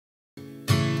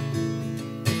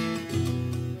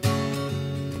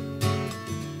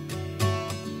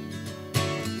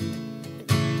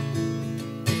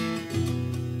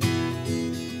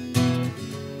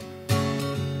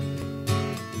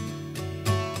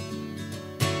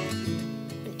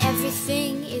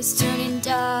everything is turning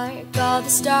dark. All the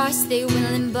stars, they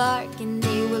will embark and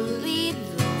they will lead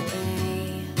the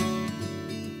way.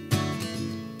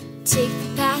 Take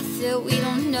the path that we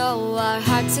don't know, our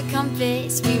heart's a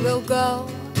compass, we will go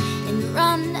and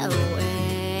run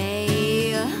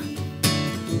away.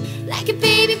 Like a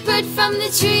baby bird from the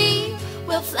tree,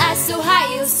 we'll fly so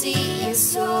high you'll see us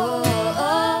soar,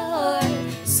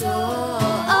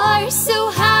 soar,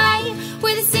 so high.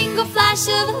 With a single flash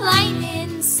of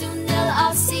lightning, soon they'll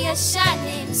all see us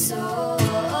shining. Soar,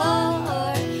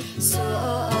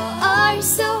 soar,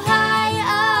 so high.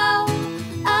 Oh,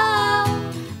 oh,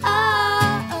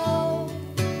 oh,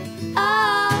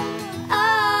 oh,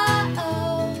 oh,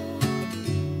 oh.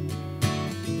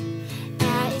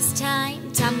 As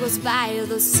time goes by,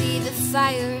 they'll see the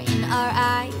fire in our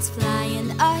eyes, flying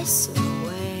us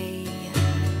away.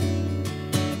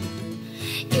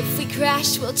 If we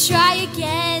crash, we'll try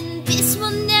again. This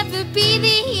will never be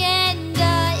the end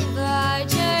of our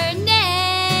journey.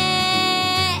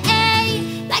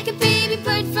 Like a baby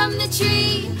bird from the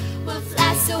tree, we'll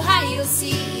fly so high you'll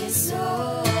see us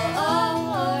soar,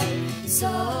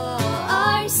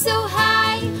 soar, so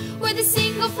high. With a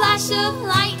single flash of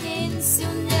lightning,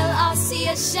 soon they'll all see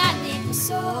us shining.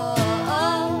 Soar,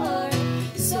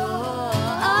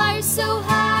 soar, so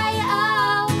high.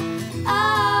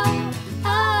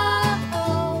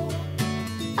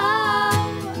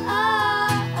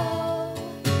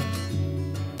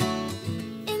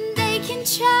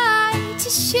 Try to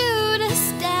shoot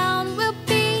us down, we'll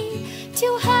be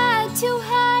too high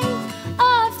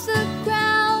off the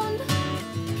ground.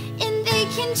 And they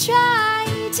can try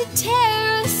to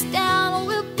tear us down,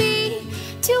 we'll be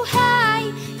too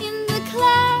high in the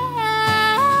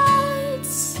clouds.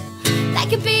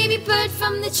 Like a baby bird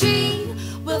from the tree,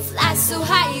 we'll fly so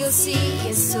high you'll see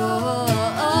us soar,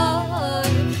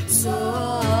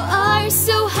 soar,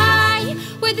 so high.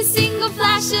 With a single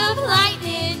flash of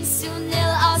lightning, soon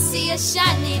they'll all see us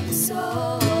shining.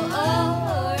 Soar.